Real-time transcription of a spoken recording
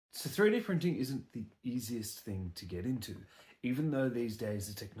So 3D printing isn't the easiest thing to get into. Even though these days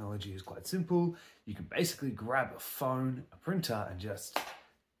the technology is quite simple, you can basically grab a phone, a printer, and just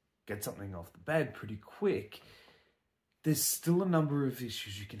get something off the bed pretty quick. There's still a number of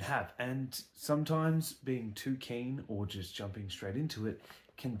issues you can have, and sometimes being too keen or just jumping straight into it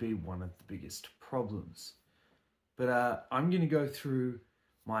can be one of the biggest problems. But I'm going to go through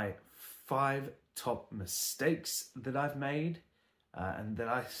my 5 top mistakes that I've made and that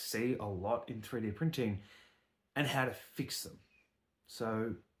I see a lot in 3D printing and how to fix them.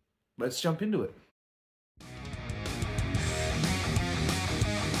 So let's jump into it.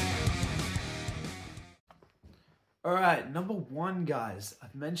 All right, number 1, guys.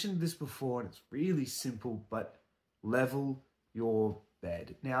 I've mentioned this before and it's really simple, but level your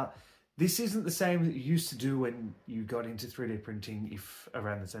bed. Now, this isn't the same that you used to do when you got into 3D printing, if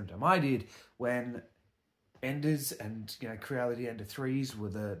around the same time I did, when Enders and Creality Ender 3s were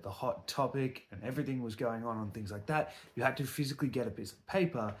the hot topic and everything was going on things like that. You had to physically get a piece of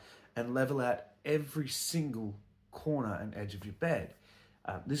paper and level out every single corner and edge of your bed.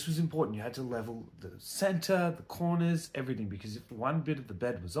 This was important. You had to level the center, the corners, everything, because if one bit of the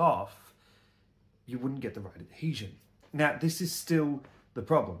bed was off, you wouldn't get the right adhesion. Now, this is still the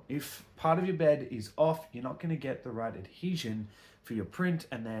problem. If part of your bed is off, you're not going to get the right adhesion for your print,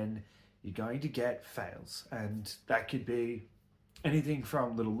 and then you're going to get fails. And that could be anything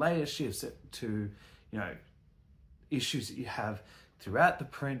from little layer shifts to, issues that you have throughout the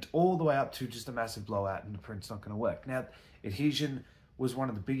print, all the way up to just a massive blowout and the print's not going to work. Now, adhesion was one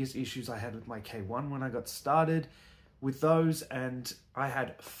of the biggest issues I had with my K1 when I got started with those, and I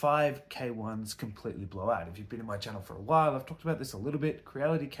had 5 K1s completely blow out. If you've been in my channel for a while, I've talked about this a little bit.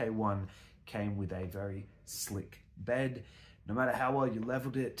 Creality K1 came with a very slick bed. No matter how well you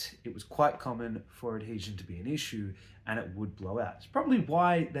leveled it, it was quite common for adhesion to be an issue and it would blow out. It's probably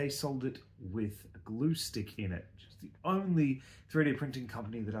why they sold it with a glue stick in it. Which is the only 3D printing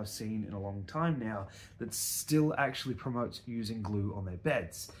company that I've seen in a long time now that still actually promotes using glue on their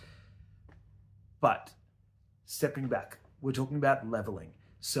beds. But stepping back, we're talking about leveling.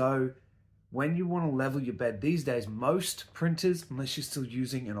 So when you want to level your bed these days, most printers, unless you're still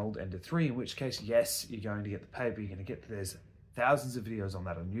using an old Ender 3, in which case, yes, you're going to get the paper, you're going to get, there's thousands of videos on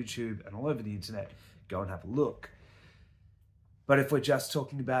that on YouTube and all over the internet. Go and have a look. But if we're just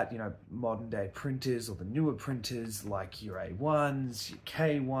talking about, modern day printers or the newer printers like your A1s, your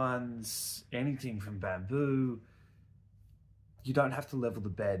K1s, anything from Bambu, you don't have to level the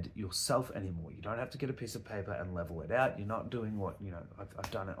bed yourself anymore. You don't have to get a piece of paper and level it out. You're not doing what,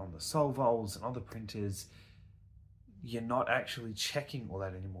 I've done it on the Solvols and other printers. You're not actually checking all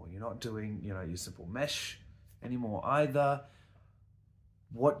that anymore. You're not doing, your simple mesh anymore either.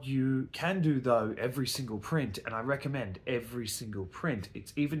 What you can do though, every single print, and I recommend every single print,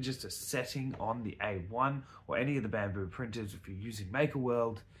 it's even just a setting on the A1 or any of the Bambu printers, if you're using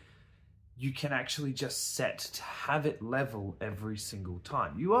MakerWorld, you can actually just set to have it level every single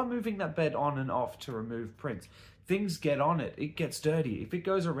time. You are moving that bed on and off to remove prints. Things get on it, it gets dirty. If it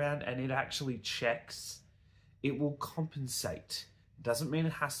goes around and it actually checks, it will compensate. Doesn't mean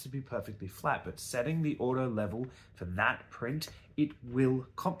it has to be perfectly flat, but setting the auto level for that print, it will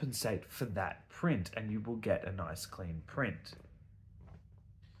compensate for that print and you will get a nice clean print.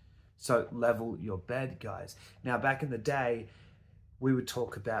 So level your bed, guys. Now, back in the day, we would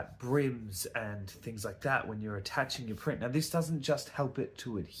talk about brims and things like that when you're attaching your print. Now, this doesn't just help it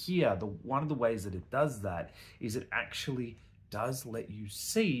to adhere. One of the ways that it does that is it actually does let you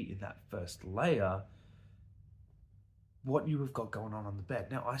see in that first layer what you have got going on the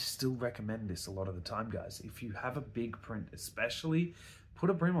bed. Now, I still recommend this a lot of the time, guys. If you have a big print especially, put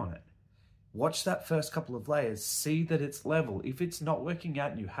a brim on it. Watch that first couple of layers, see that it's level. If it's not working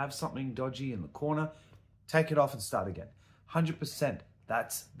out and you have something dodgy in the corner, take it off and start again. 100%,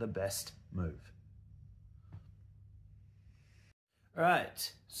 that's the best move. All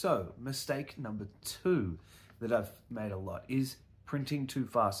right, so mistake number 2 that I've made a lot is printing too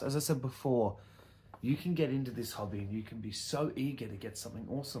fast. As I said before, you can get into this hobby and you can be so eager to get something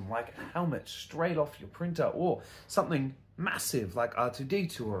awesome like a helmet straight off your printer or something massive like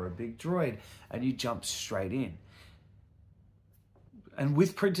R2-D2 or a big droid, and you jump straight in. And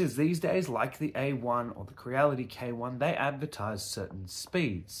with printers these days, like the A1 or the Creality K1, they advertise certain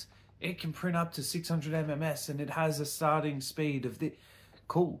speeds. It can print up to 600 MMS and it has a starting speed of the...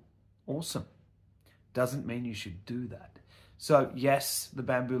 Cool, awesome. Doesn't mean you should do that. So yes, the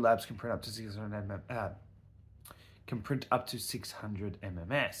Bambu Labs can print up to 600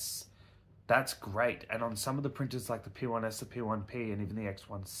 MMS. That's great. And on some of the printers like the P1S, the P1P, and even the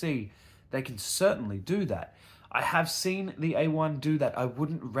X1C, they can certainly do that. I have seen the A1 do that. I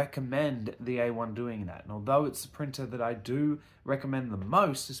wouldn't recommend the A1 doing that. And although it's the printer that I do recommend the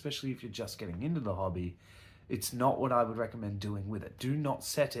most, especially if you're just getting into the hobby, it's not what I would recommend doing with it. Do not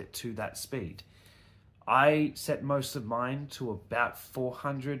set it to that speed. I set most of mine to about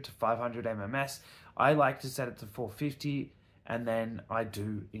 400 to 500 MMS. I like to set it to 450, and then I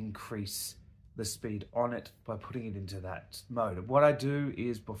do increase the speed on it by putting it into that mode. And what I do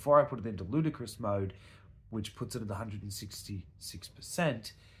is, before I put it into ludicrous mode, which puts it at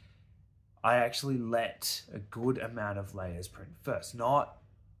 166%, I actually let a good amount of layers print first. Not,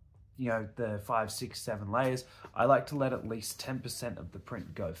 the 5, 6, 7 layers. I like to let at least 10% of the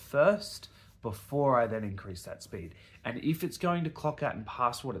print go first before I then increase that speed. And if it's going to clock out and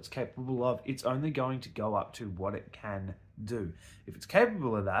pass what it's capable of, it's only going to go up to what it can do. If it's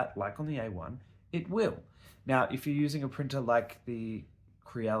capable of that, like on the A1, it will. Now, if you're using a printer like the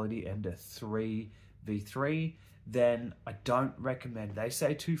Creality Ender 3 V3, then I don't recommend, they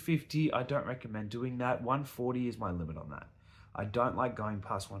say 250, I don't recommend doing that. 140 is my limit on that. I don't like going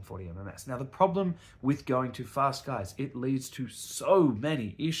past 140 MMS. Now, the problem with going too fast, guys, it leads to so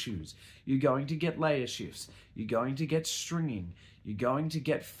many issues. You're going to get layer shifts. You're going to get stringing. You're going to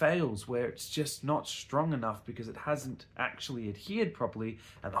get fails where it's just not strong enough because it hasn't actually adhered properly,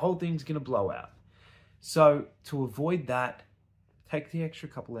 and the whole thing's going to blow out. So to avoid that, take the extra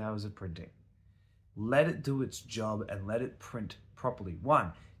couple hours of printing. Let it do its job and let it print properly.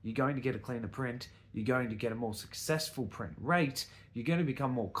 One, you're going to get a cleaner print. You're going to get a more successful print rate. You're going to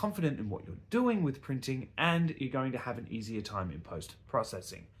become more confident in what you're doing with printing, and you're going to have an easier time in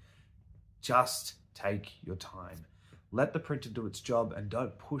post-processing. Just take your time. Let the printer do its job and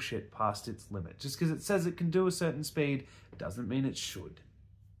don't push it past its limit. Just because it says it can do a certain speed doesn't mean it should.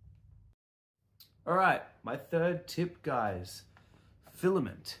 All right, my third tip, guys,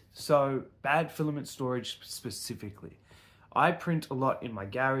 filament. So bad filament storage specifically. I print a lot in my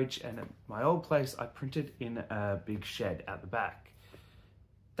garage, and at my old place, I printed in a big shed at the back.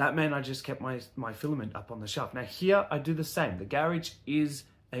 That meant I just kept my filament up on the shelf. Now here, I do the same. The garage is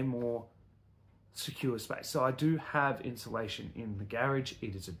a more secure space. So I do have insulation in the garage.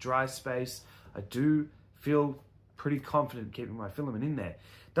 It is a dry space. I do feel pretty confident keeping my filament in there.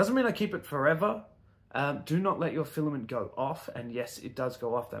 Doesn't mean I keep it forever. Do not let your filament go off. And yes, it does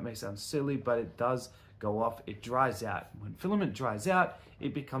go off. That may sound silly, but it does go off. It dries out. When filament dries out,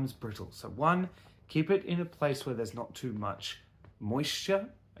 it becomes brittle. So one, keep it in a place where there's not too much moisture.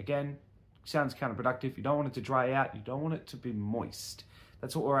 Again, sounds counterproductive. You don't want it to dry out. You don't want it to be moist.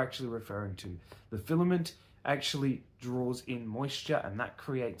 That's what we're actually referring to. The filament actually draws in moisture, and that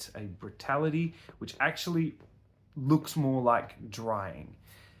creates a brittality, which actually looks more like drying.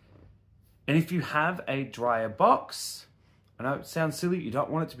 And if you have a dryer box, I know it sounds silly, you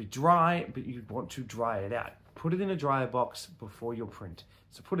don't want it to be dry, but you want to dry it out. Put it in a dryer box before your print.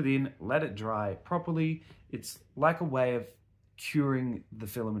 So put it in, let it dry properly. It's like a way of curing the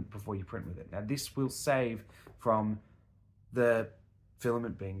filament before you print with it. Now this will save from the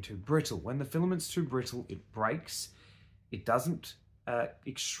filament being too brittle. When the filament's too brittle, it breaks. It doesn't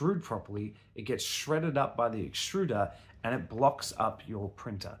extrude properly. It gets shredded up by the extruder, and it blocks up your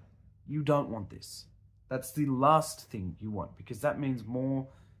printer. You don't want this. That's the last thing you want, because that means more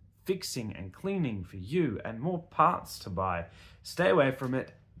fixing and cleaning for you and more parts to buy. Stay away from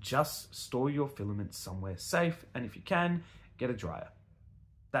it. Just store your filament somewhere safe, and if you can, get a dryer.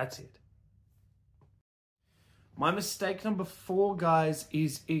 That's it. My mistake number 4, guys,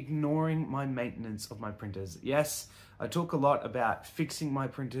 is ignoring my maintenance of my printers. Yes, I talk a lot about fixing my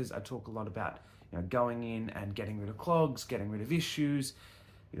printers. I talk a lot about going in and getting rid of clogs, getting rid of issues,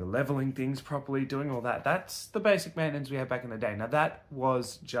 leveling things properly, doing all that. That's the basic maintenance we had back in the day. Now that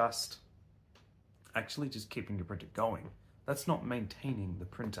was just keeping your printer going. That's not maintaining the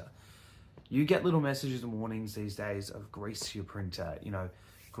printer. You get little messages and warnings these days of grease your printer,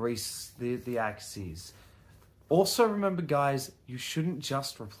 grease the axes. Also remember, guys, you shouldn't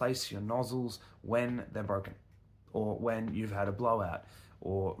just replace your nozzles when they're broken or when you've had a blowout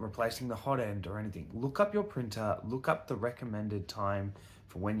or replacing the hot end or anything. Look up your printer, look up the recommended time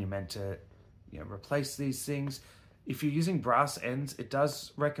for when you're meant to replace these things. If you're using brass ends, it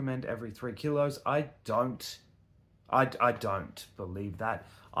does recommend every 3 kilos. I don't believe that.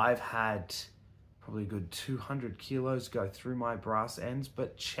 I've had probably a good 200 kilos go through my brass ends,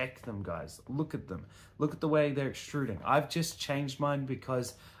 but check them, guys. Look at them. Look at the way they're extruding. I've just changed mine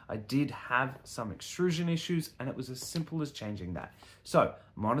because I did have some extrusion issues, and it was as simple as changing that. So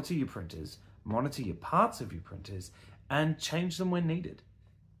monitor your printers, monitor your parts of your printers, and change them when needed.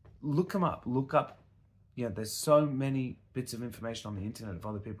 Look them up. Look up there's so many bits of information on the internet of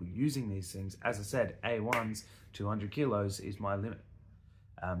other people using these things. As I said, A1's 200 kilos is my limit.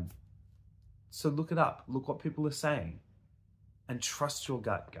 So look it up. Look what people are saying. And trust your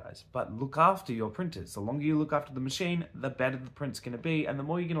gut, guys. But look after your printers. The longer you look after the machine, the better the print's going to be, and the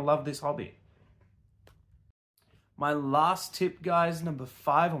more you're going to love this hobby. My last tip, guys, number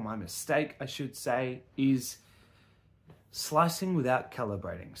 5, or my mistake, I should say, is slicing without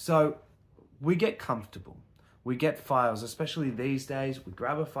calibrating. So we get comfortable. We get files, especially these days. We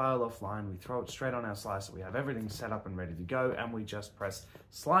grab a file offline, we throw it straight on our slicer. We have everything set up and ready to go, and we just press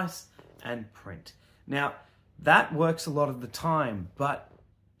slice and print. Now, that works a lot of the time, but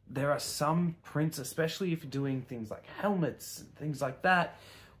there are some prints, especially if you're doing things like helmets and things like that,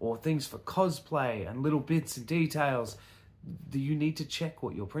 or things for cosplay and little bits and details, you need to check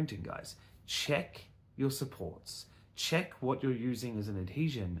what you're printing, guys. Check your supports. Check what you're using as an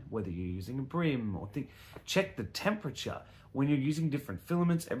adhesion, whether you're using a brim or check the temperature. When you're using different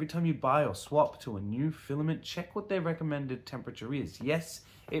filaments, every time you buy or swap to a new filament, check what their recommended temperature is. Yes,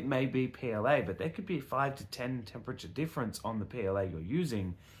 it may be PLA, but there could be a 5 to 10 temperature difference on the PLA you're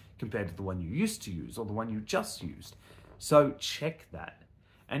using compared to the one you used to use or the one you just used. So check that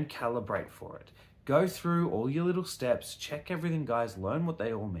and calibrate for it. Go through all your little steps, check everything, guys, learn what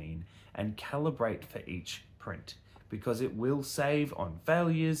they all mean, and calibrate for each print. Because it will save on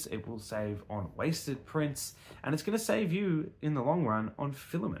failures, it will save on wasted prints, and it's going to save you in the long run on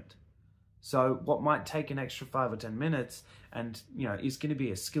filament. So what might take an extra 5 or 10 minutes and is going to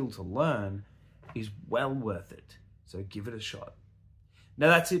be a skill to learn is well worth it. So give it a shot. Now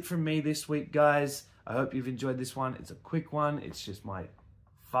that's it from me this week, guys. I hope you've enjoyed this one. It's a quick one. It's just my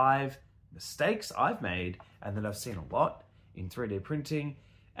 5 mistakes I've made and that I've seen a lot in 3D printing,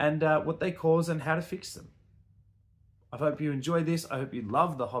 and what they cause and how to fix them. I hope you enjoy this. I hope you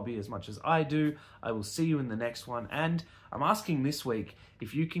love the hobby as much as I do. I will see you in the next one. And I'm asking this week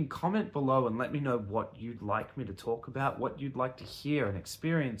if you can comment below and let me know what you'd like me to talk about, what you'd like to hear, an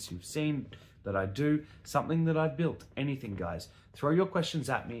experience you've seen that I do, something that I've built, anything, guys. Throw your questions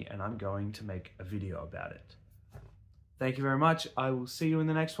at me and I'm going to make a video about it. Thank you very much. I will see you in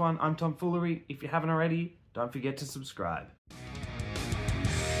the next one. I'm Tom Foolery. If you haven't already, don't forget to subscribe.